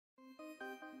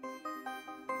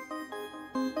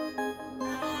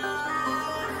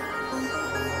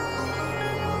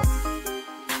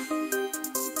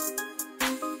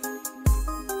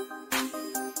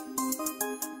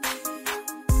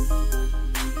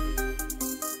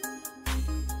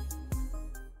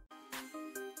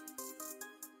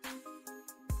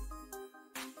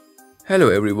Hello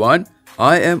everyone,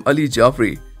 I am Ali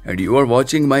Jafri and you are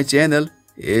watching my channel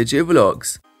AJ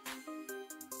Vlogs.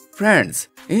 Friends,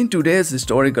 in today's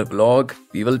historical vlog,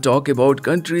 we will talk about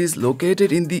countries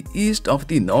located in the east of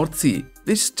the North Sea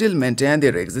which still maintain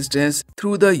their existence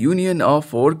through the union of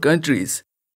 4 countries.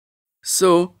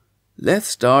 So, let's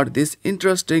start this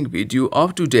interesting video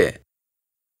of today.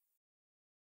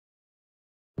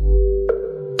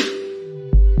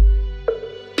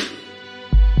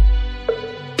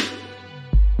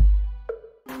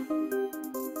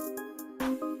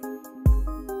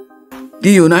 The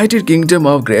United Kingdom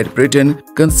of Great Britain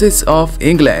consists of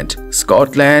England,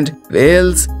 Scotland,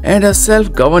 Wales, and a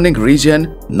self-governing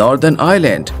region, Northern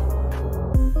Ireland.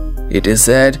 It is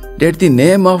said that the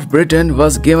name of Britain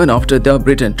was given after the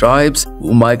Breton tribes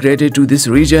who migrated to this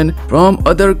region from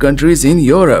other countries in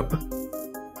Europe.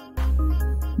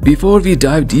 Before we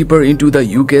dive deeper into the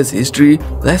UK's history,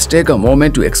 let's take a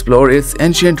moment to explore its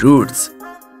ancient roots.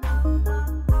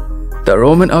 The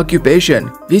Roman occupation,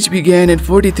 which began in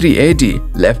 43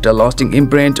 AD, left a lasting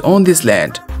imprint on this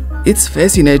land. It's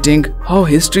fascinating how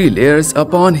history layers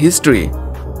upon history.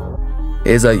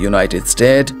 As a united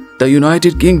state, the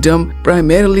United Kingdom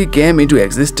primarily came into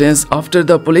existence after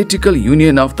the political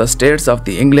union of the states of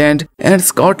England and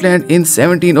Scotland in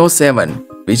 1707,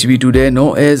 which we today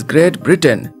know as Great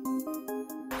Britain.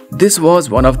 This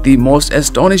was one of the most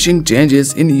astonishing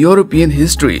changes in European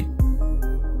history.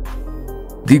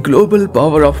 The global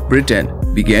power of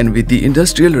Britain began with the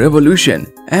Industrial Revolution,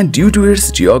 and due to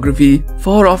its geography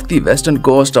far off the western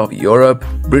coast of Europe,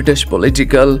 British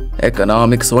political,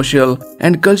 economic, social,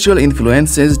 and cultural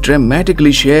influences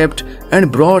dramatically shaped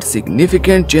and brought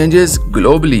significant changes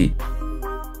globally.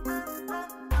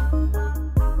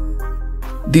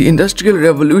 The Industrial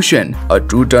Revolution, a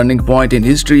true turning point in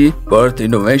history, birthed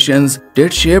innovations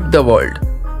that shaped the world.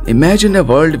 Imagine a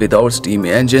world without steam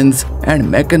engines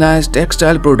and mechanized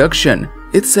textile production.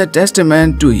 It's a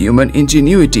testament to human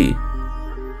ingenuity.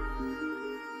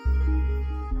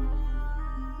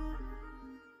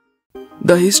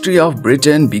 The history of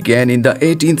Britain began in the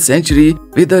 18th century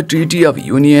with the Treaty of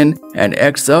Union and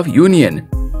Acts of Union.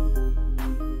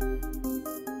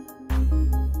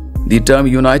 The term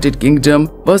United Kingdom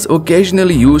was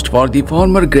occasionally used for the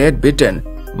former Great Britain,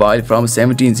 while from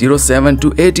 1707 to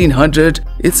 1800,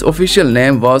 its official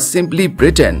name was simply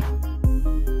Britain.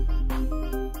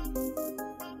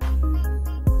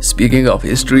 Speaking of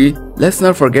history, let's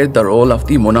not forget the role of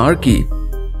the monarchy.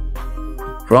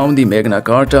 From the Magna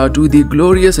Carta to the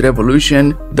Glorious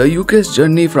Revolution, the UK's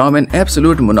journey from an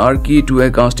absolute monarchy to a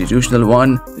constitutional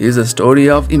one is a story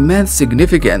of immense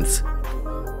significance.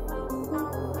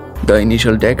 The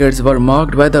initial decades were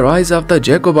marked by the rise of the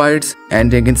Jacobites,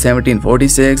 ending in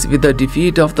 1746 with the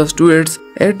defeat of the Stuarts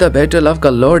at the Battle of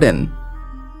Culloden.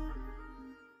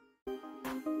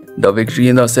 The victory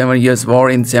in the 7 Years' War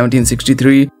in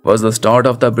 1763 was the start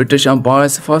of the British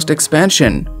Empire's first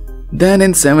expansion. Then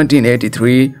in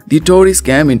 1783, the Tories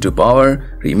came into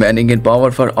power, remaining in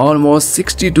power for almost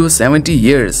 60 to 70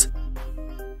 years.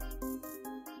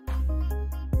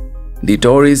 The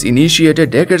Tories initiated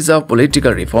decades of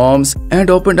political reforms and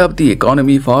opened up the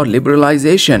economy for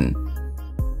liberalization.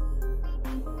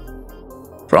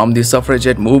 From the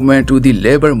suffragette movement to the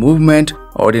labor movement,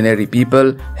 ordinary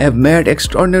people have made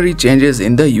extraordinary changes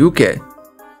in the UK.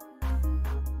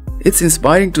 It's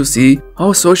inspiring to see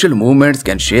how social movements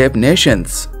can shape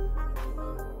nations.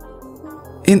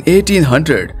 In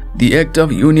 1800, the Act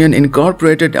of Union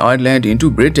incorporated Ireland into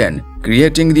Britain,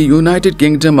 creating the United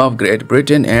Kingdom of Great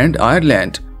Britain and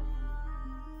Ireland.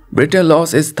 Britain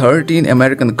lost its 13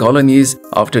 American colonies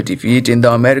after defeat in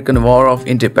the American War of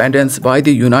Independence by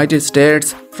the United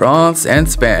States, France, and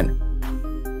Spain,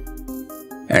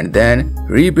 and then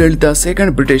rebuilt the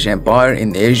Second British Empire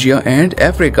in Asia and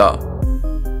Africa.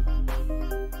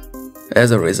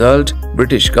 As a result,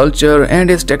 British culture and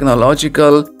its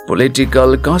technological,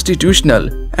 political, constitutional,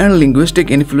 and linguistic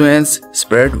influence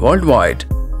spread worldwide.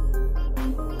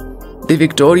 The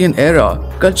Victorian era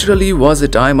culturally was a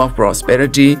time of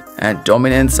prosperity and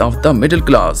dominance of the middle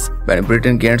class, when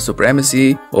Britain gained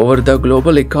supremacy over the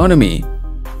global economy.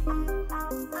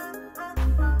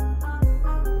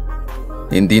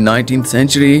 In the 19th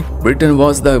century, Britain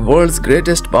was the world's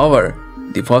greatest power.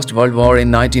 The First World War in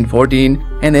 1914,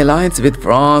 an alliance with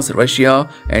France, Russia,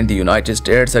 and the United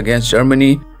States against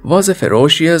Germany, was a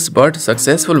ferocious but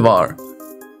successful war.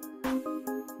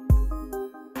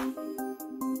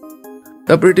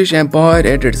 The British Empire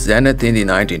at its zenith in the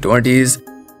 1920s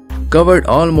covered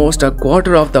almost a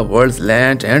quarter of the world's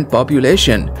land and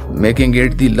population, making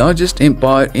it the largest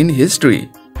empire in history.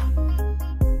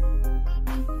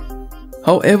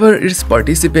 However, its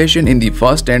participation in the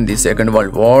First and the Second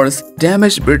World Wars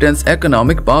damaged Britain's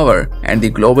economic power, and the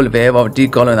global wave of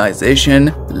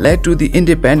decolonization led to the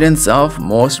independence of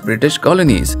most British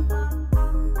colonies.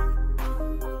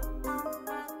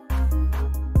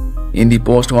 In the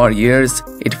post-war years,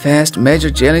 it faced major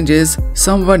challenges,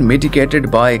 somewhat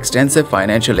mitigated by extensive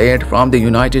financial aid from the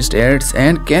United States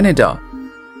and Canada.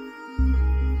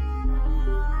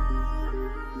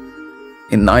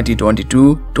 In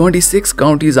 1922, 26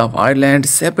 counties of Ireland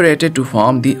separated to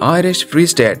form the Irish Free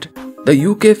State. The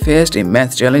UK faced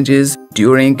immense challenges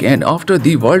during and after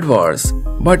the World Wars,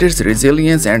 but its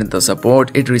resilience and the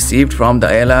support it received from the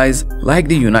Allies like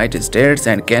the United States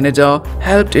and Canada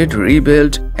helped it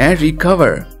rebuild and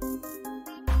recover.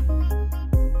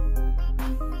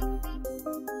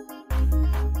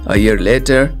 A year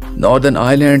later, Northern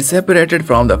Ireland separated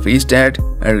from the Free State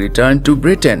and returned to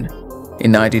Britain.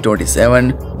 In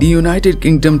 1927, the United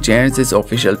Kingdom changed its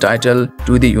official title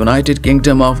to the United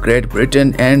Kingdom of Great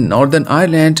Britain and Northern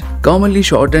Ireland, commonly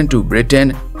shortened to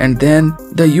Britain and then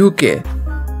the UK.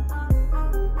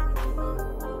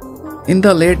 In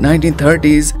the late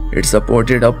 1930s, it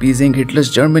supported appeasing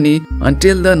Hitler's Germany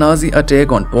until the Nazi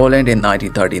attack on Poland in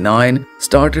 1939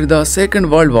 started the Second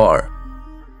World War.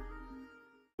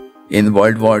 In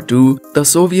World War II, the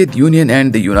Soviet Union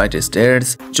and the United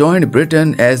States joined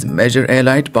Britain as major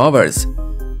Allied powers.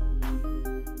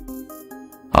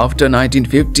 After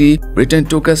 1950, Britain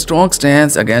took a strong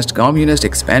stance against communist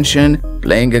expansion,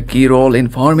 playing a key role in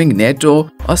forming NATO,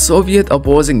 a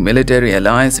Soviet-opposing military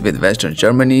alliance with Western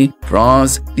Germany,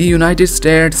 France, the United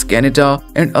States, Canada,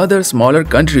 and other smaller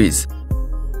countries.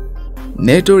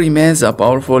 NATO remains a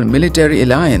powerful military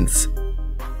alliance.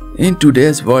 In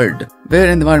today's world,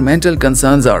 where environmental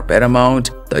concerns are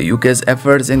paramount, the UK's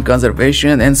efforts in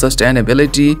conservation and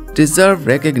sustainability deserve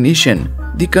recognition.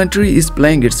 The country is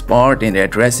playing its part in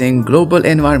addressing global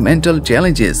environmental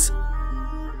challenges.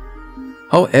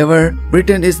 However,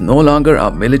 Britain is no longer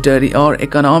a military or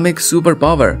economic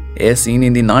superpower as seen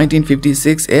in the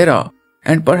 1956 era,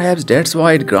 and perhaps that's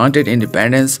why it granted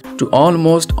independence to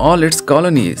almost all its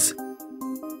colonies.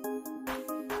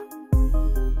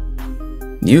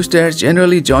 New states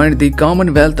generally joined the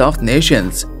Commonwealth of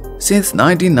Nations. Since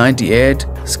 1998,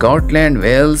 Scotland,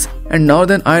 Wales, and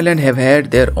Northern Ireland have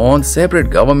had their own separate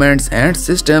governments and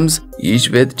systems, each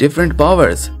with different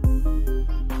powers.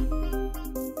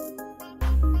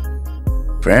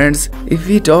 Friends, if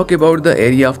we talk about the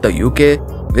area of the UK,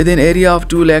 with an area of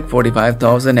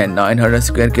 2,45,900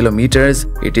 square kilometers,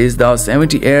 it is the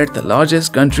 78th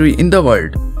largest country in the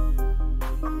world.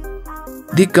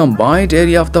 The combined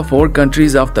area of the four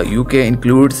countries of the UK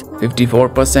includes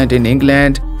 54% in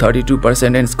England,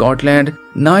 32% in Scotland,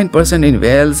 9% in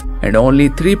Wales, and only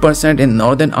 3% in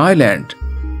Northern Ireland.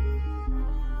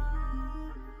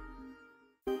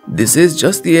 This is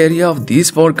just the area of these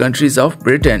four countries of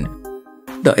Britain.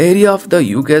 The area of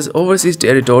the UK's overseas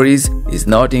territories is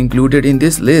not included in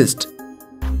this list.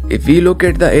 If we look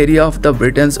at the area of the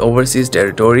Britain's overseas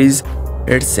territories,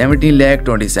 it's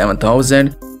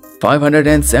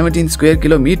 17,27,517 square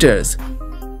kilometers.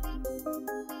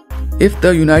 If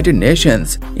the United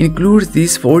Nations includes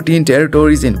these 14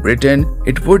 territories in Britain,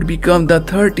 it would become the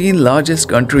 13th largest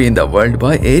country in the world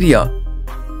by area.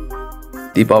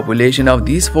 The population of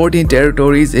these 14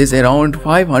 territories is around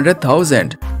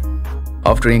 500,000.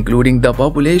 After including the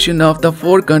population of the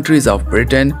four countries of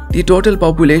Britain, the total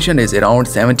population is around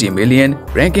 70 million,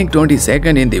 ranking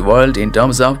 22nd in the world in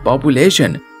terms of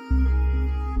population.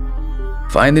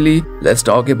 Finally, let's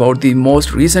talk about the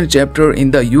most recent chapter in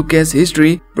the UK's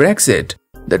history, Brexit.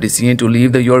 The decision to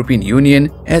leave the European Union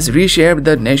has reshaped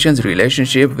the nation's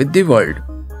relationship with the world.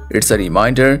 It's a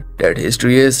reminder that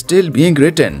history is still being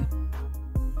written.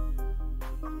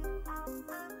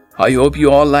 I hope you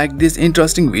all liked this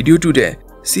interesting video today.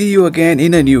 See you again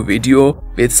in a new video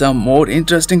with some more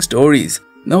interesting stories.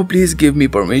 Now please give me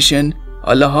permission.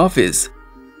 Allah Hafiz.